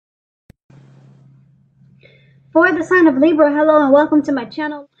For the sign of Libra, hello and welcome to my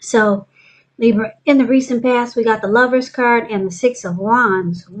channel. So, Libra, in the recent past, we got the Lovers card and the Six of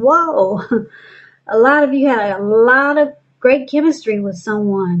Wands. Whoa! A lot of you had a lot of great chemistry with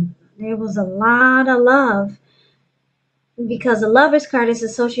someone. There was a lot of love because the Lovers card is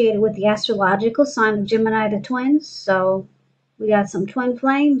associated with the astrological sign of Gemini, the twins. So, we got some twin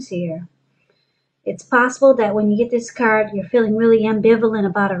flames here. It's possible that when you get this card, you're feeling really ambivalent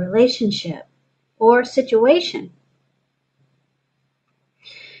about a relationship or situation.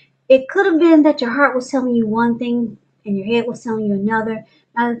 It could have been that your heart was telling you one thing and your head was telling you another.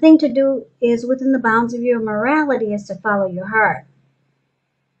 Now, the thing to do is within the bounds of your morality is to follow your heart.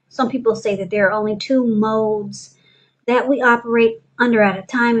 Some people say that there are only two modes that we operate under at a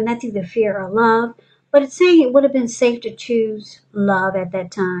time, and that's either fear or love. But it's saying it would have been safe to choose love at that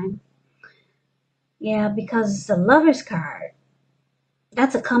time. Yeah, because it's a Lover's card.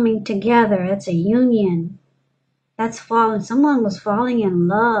 That's a coming together. That's a union. That's falling. Someone was falling in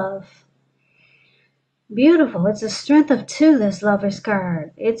love. Beautiful. It's a strength of two, this Lover's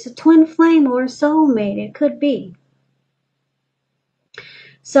card. It's a twin flame or a soulmate. It could be.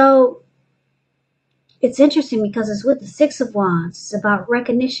 So, it's interesting because it's with the Six of Wands. It's about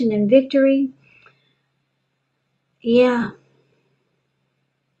recognition and victory. Yeah.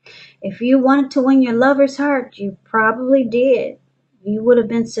 If you wanted to win your lover's heart, you probably did. You would have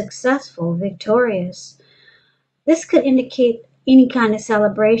been successful, victorious. This could indicate any kind of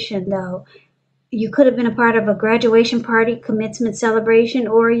celebration, though. You could have been a part of a graduation party, commencement celebration,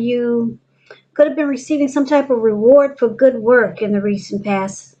 or you could have been receiving some type of reward for good work in the recent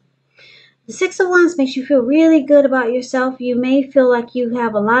past. The Six of Wands makes you feel really good about yourself. You may feel like you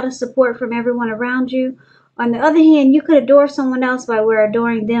have a lot of support from everyone around you. On the other hand, you could adore someone else by where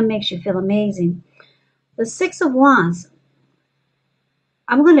adoring them makes you feel amazing. The Six of Wands.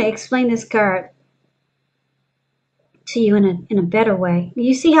 I'm going to explain this card to you in a better way.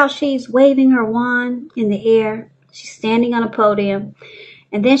 You see how she's waving her wand in the air? She's standing on a podium.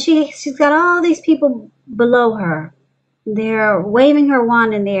 And then she's got all these people below her. They're waving her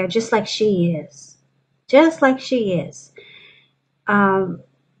wand in the air just like she is. Just like she is.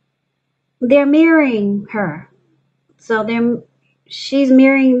 They're mirroring her. So she's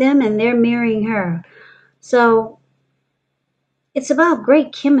mirroring them and they're mirroring her. So it's about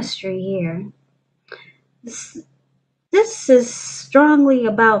great chemistry here. This is strongly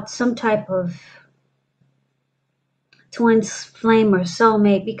about some type of twin flame or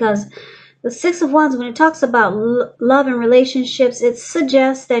soulmate, because the Six of Wands, when it talks about love and relationships, it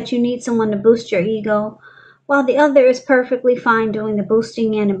suggests that you need someone to boost your ego, while the other is perfectly fine doing the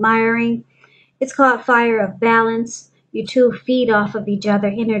boosting and admiring. It's called fire of balance. You two feed off of each other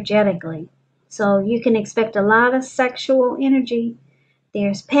energetically. So you can expect a lot of sexual energy.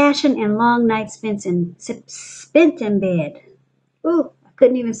 There's passion and long nights spent in bed. Ooh, I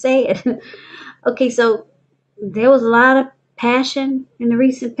couldn't even say it. Okay, so there was a lot of passion in the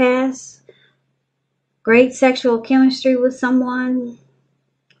recent past. Great sexual chemistry with someone.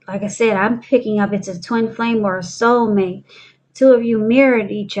 Like I said, I'm picking up it's a twin flame or a soulmate. Two of you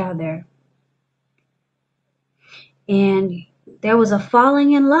mirrored each other. And there was a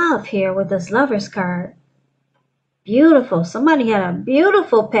falling in love here with this Lover's card. Beautiful. Somebody had a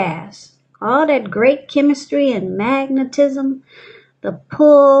beautiful past. All that great chemistry and magnetism. The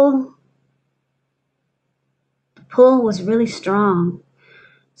pull was really strong.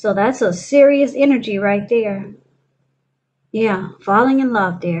 So that's a serious energy right there. Yeah, falling in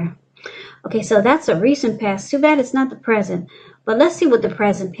love there. Okay, so that's a recent past. Too bad it's not the present. But let's see what the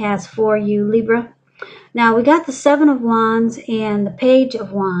present has for you, Libra. Now, we got the Seven of Wands and the Page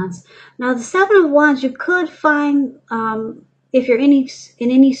of Wands. Now, the Seven of Wands, you could find, if you're in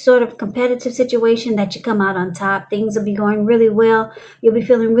any sort of competitive situation, that you come out on top. Things will be going really well. You'll be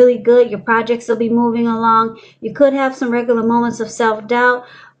feeling really good. Your projects will be moving along. You could have some regular moments of self-doubt,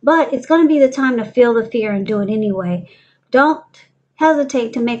 but it's going to be the time to feel the fear and do it anyway. Don't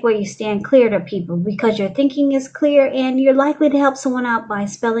hesitate to make where you stand clear to people, because your thinking is clear and you're likely to help someone out by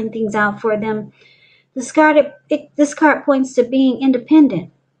spelling things out for them. This card points to being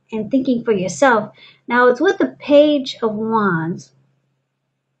independent and thinking for yourself. Now, it's with the Page of Wands.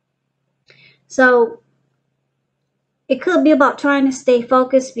 So, it could be about trying to stay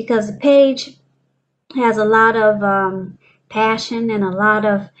focused, because the Page has a lot of passion and a lot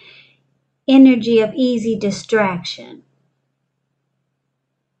of energy of easy distraction.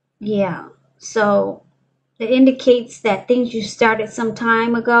 Yeah, so it indicates that things you started some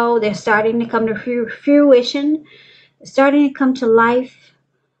time ago, they're starting to come to fruition, starting to come to life.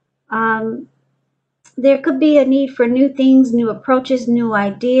 There could be a need for new things, new approaches, new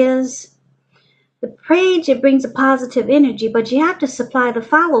ideas. The page, it brings a positive energy, but you have to supply the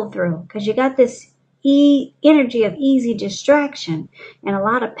follow through because you got this energy of easy distraction and a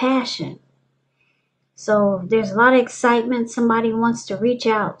lot of passion. So there's a lot of excitement. Somebody wants to reach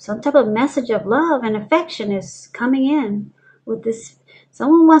out. Some type of message of love and affection is coming in with this.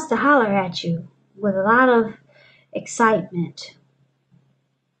 Someone wants to holler at you with a lot of excitement.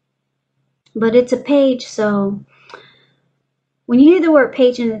 But it's a page, so when you hear the word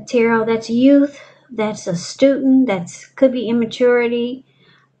page in the tarot, that's youth, that's a student, that could be immaturity,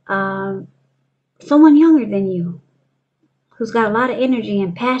 someone younger than you who's got a lot of energy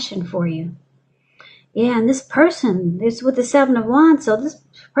and passion for you. Yeah, and this person is with the Seven of Wands, so this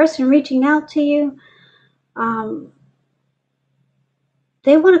person reaching out to you,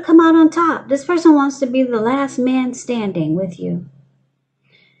 they want to come out on top. This person wants to be the last man standing with you.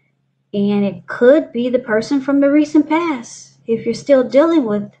 And it could be the person from the recent past. If you're still dealing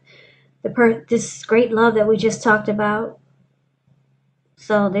with this great love that we just talked about.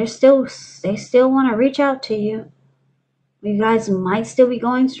 So they still want to reach out to you. You guys might still be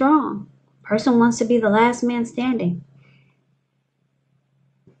going strong. Person wants to be the last man standing.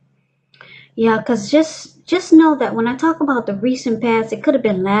 Yeah, because just know that when I talk about the recent past, it could have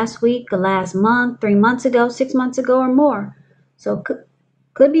been last week, or last month, 3 months ago, 6 months ago, or more. So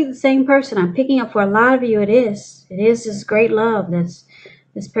could be the same person. I'm picking up for a lot of you. It is this great love.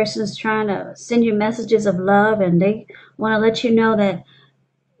 This person is trying to send you messages of love, and they want to let you know that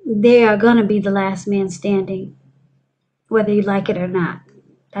they are going to be the last man standing, whether you like it or not.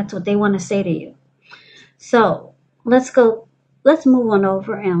 That's what they want to say to you. So let's move on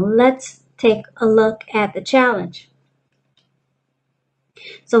over and let's take a look at the challenge.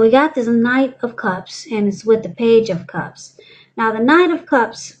 So we got this Knight of Cups, and it's with the Page of Cups. Now the Knight of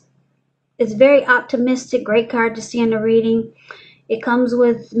Cups is very optimistic, great card to see in the reading. It comes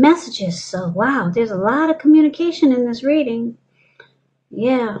with messages. So wow, there's a lot of communication in this reading.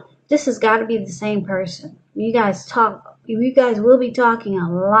 Yeah, this has got to be the same person. You guys will be talking a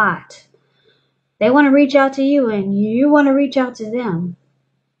lot. They want to reach out to you, and you want to reach out to them.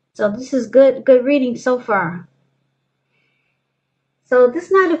 So this is good reading so far. So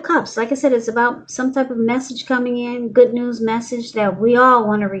this Knight of Cups, like I said, it's about some type of message coming in, good news message that we all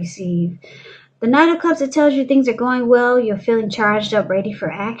want to receive. The Knight of Cups, it tells you things are going well, you're feeling charged up, ready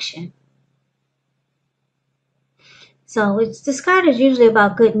for action. So this card is usually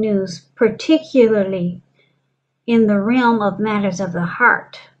about good news, particularly in the realm of matters of the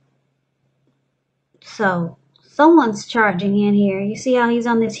heart. So someone's charging in here. You see how he's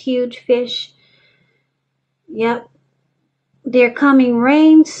on this huge fish? Yep. They're coming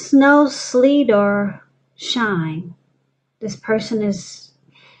rain, snow, sleet, or shine. This person is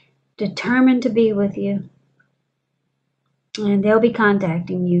determined to be with you. And they'll be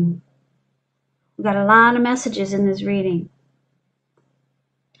contacting you. We got a lot of messages in this reading.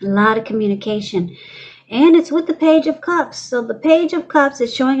 A lot of communication. And it's with the Page of Cups. So the Page of Cups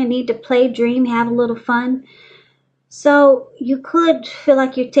is showing a need to play, dream, have a little fun. So you could feel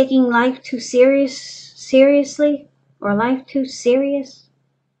like you're taking life too seriously, or life too serious.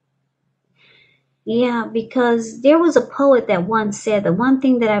 Yeah, because there was a poet that once said, the one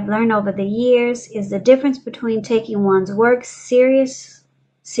thing that I've learned over the years is the difference between taking one's work seriously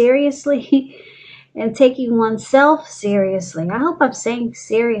and taking oneself seriously. I hope I'm saying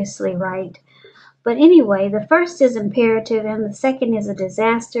seriously right. But anyway, the first is imperative and the second is a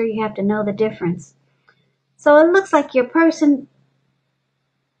disaster. You have to know the difference. So it looks like your person,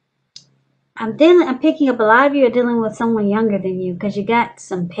 I'm picking up a lot of you are dealing with someone younger than you because you got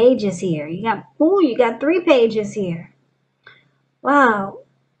some pages here. You got 3 pages here. Wow.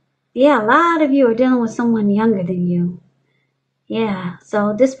 Yeah, a lot of you are dealing with someone younger than you. Yeah,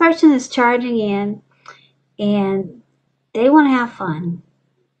 so this person is charging in and they want to have fun.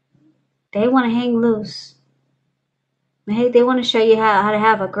 They want to hang loose. They want to show you how to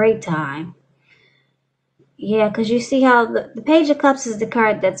have a great time. Yeah, because you see how the Page of Cups is the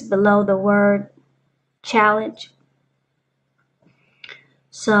card that's below the word challenge.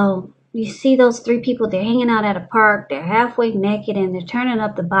 So you see those 3 people, they're hanging out at a park, they're halfway naked, and they're turning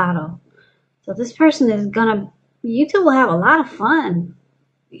up the bottle. So this person is you two will have a lot of fun.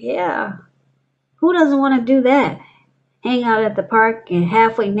 Yeah. Who doesn't want to do that? Hang out at the park and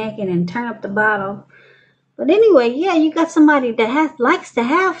halfway naked and turn up the bottle. But anyway, yeah, you got somebody that likes to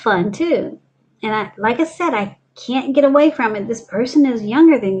have fun too. And like I said, I can't get away from it. This person is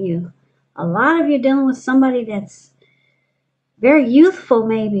younger than you. A lot of you are dealing with somebody that's very youthful,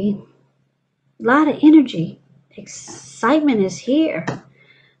 maybe. A lot of energy. Excitement is here.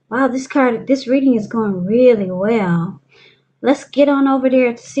 Wow, this reading is going really well. Let's get on over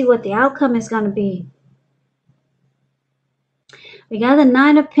there to see what the outcome is going to be. We got the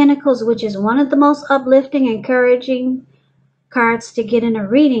Nine of Pentacles, which is one of the most uplifting, encouraging cards to get in a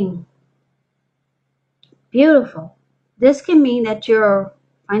reading. Beautiful. This can mean that your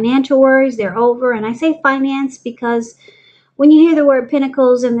financial worries, they're over. And I say finance because when you hear the word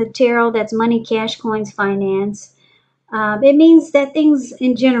Pentacles in the tarot, that's money, cash, coins, finance. It means that things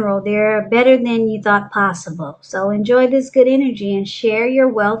in general, they're better than you thought possible. So enjoy this good energy and share your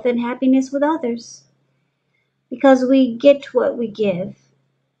wealth and happiness with others. Because we get what we give.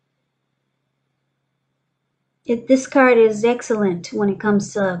 This card is excellent when it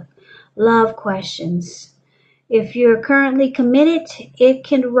comes to love questions. If you're currently committed, it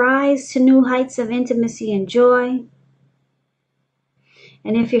can rise to new heights of intimacy and joy.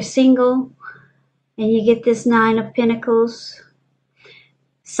 And if you're single and you get this Nine of Pentacles,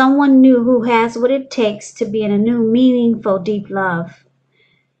 someone new who has what it takes to be in a new, meaningful, deep love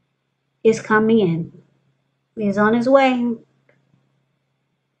is coming in. He's on his way.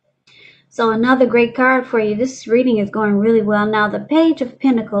 So another great card for you. This reading is going really well. Now the Page of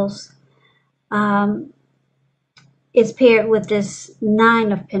Pentacles is paired with this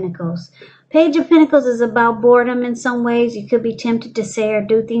Nine of Pentacles. Page of Pentacles is about boredom in some ways. You could be tempted to say or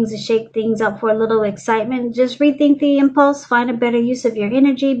do things to shake things up for a little excitement. Just rethink the impulse. Find a better use of your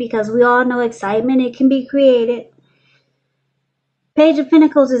energy because we all know excitement. It can be created. Page of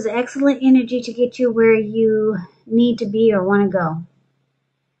Pentacles is excellent energy to get you where you need to be or want to go.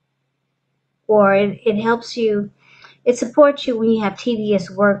 Or it helps you, it supports you when you have tedious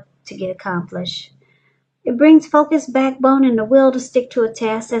work to get accomplished. It brings focus, backbone, and the will to stick to a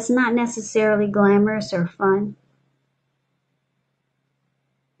task that's not necessarily glamorous or fun.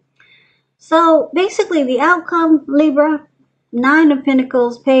 So basically the outcome, Libra, Nine of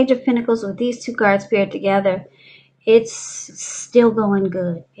Pentacles, Page of Pentacles with these two cards paired together, it's still going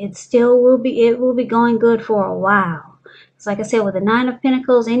good. It will be going good for a while. It's like I said, with the Nine of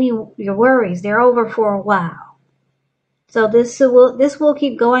Pentacles, your worries, they're over for a while. So this will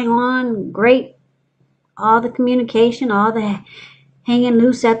keep going on. Great. All the communication, all the hanging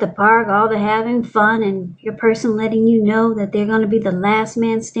loose at the park, all the having fun, and your person letting you know that they're going to be the last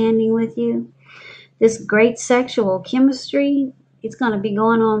man standing with you. This great sexual chemistry, it's going to be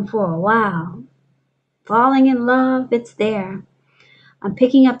going on for a while. Falling in love, it's there. I'm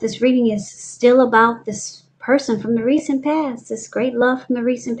picking up this reading is still about this person from the recent past, this great love from the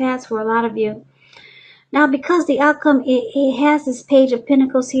recent past for a lot of you. Now, because the outcome, it has this Page of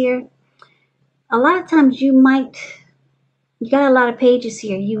Pentacles here, a lot of times you got a lot of pages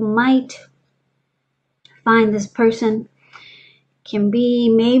here. You might find this person can be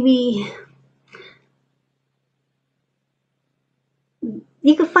maybe,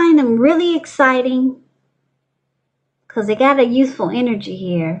 you could find them really exciting because they got a youthful energy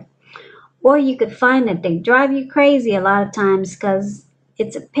here. Or you could find that they drive you crazy a lot of times because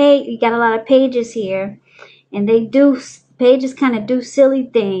it's a page, you got a lot of pages here and pages kind of do silly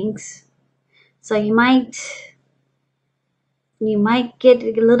things. So you might get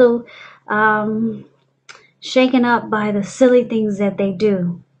a little shaken up by the silly things that they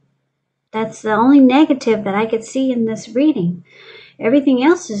do. That's the only negative that I could see in this reading. Everything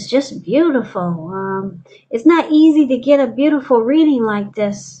else is just beautiful. It's not easy to get a beautiful reading like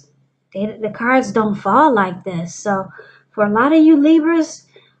this. The cards don't fall like this. So for a lot of you Libras,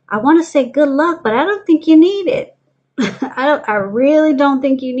 I want to say good luck, but I don't think you need it. I really don't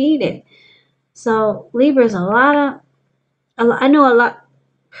think you need it. So Libras, I know a lot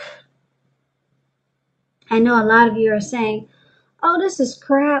of you are saying, oh, this is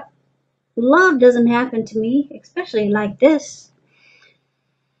crap. Love doesn't happen to me, especially like this.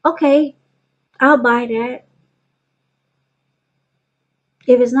 Okay, I'll buy that.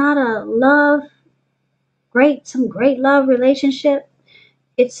 If it's not a some great love relationship,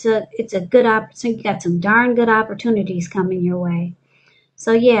 it's a good opportunity. You got some darn good opportunities coming your way.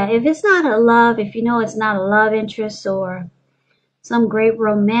 So yeah, if it's not a love, if you know it's not a love interest or some great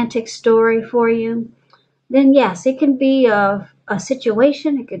romantic story for you, then yes, it can be a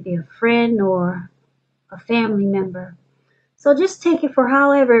situation. It could be a friend or a family member. So just take it for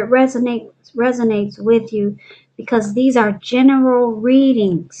however it resonates with you, because these are general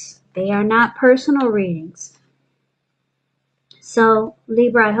readings. They are not personal readings. So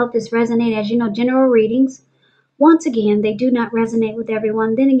Libra, I hope this resonates. As you know, general readings, once again, they do not resonate with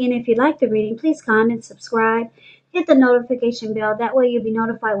everyone. Then again, if you like the reading, please comment, subscribe, hit the notification bell. That way you'll be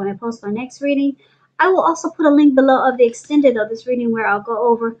notified when I post my next reading. I will also put a link below of the extended of this reading where I'll go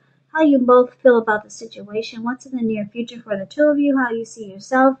over how you both feel about the situation, what's in the near future for the two of you, how you see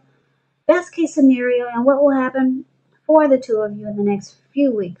yourself, best case scenario, and what will happen for the two of you in the next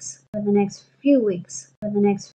few weeks.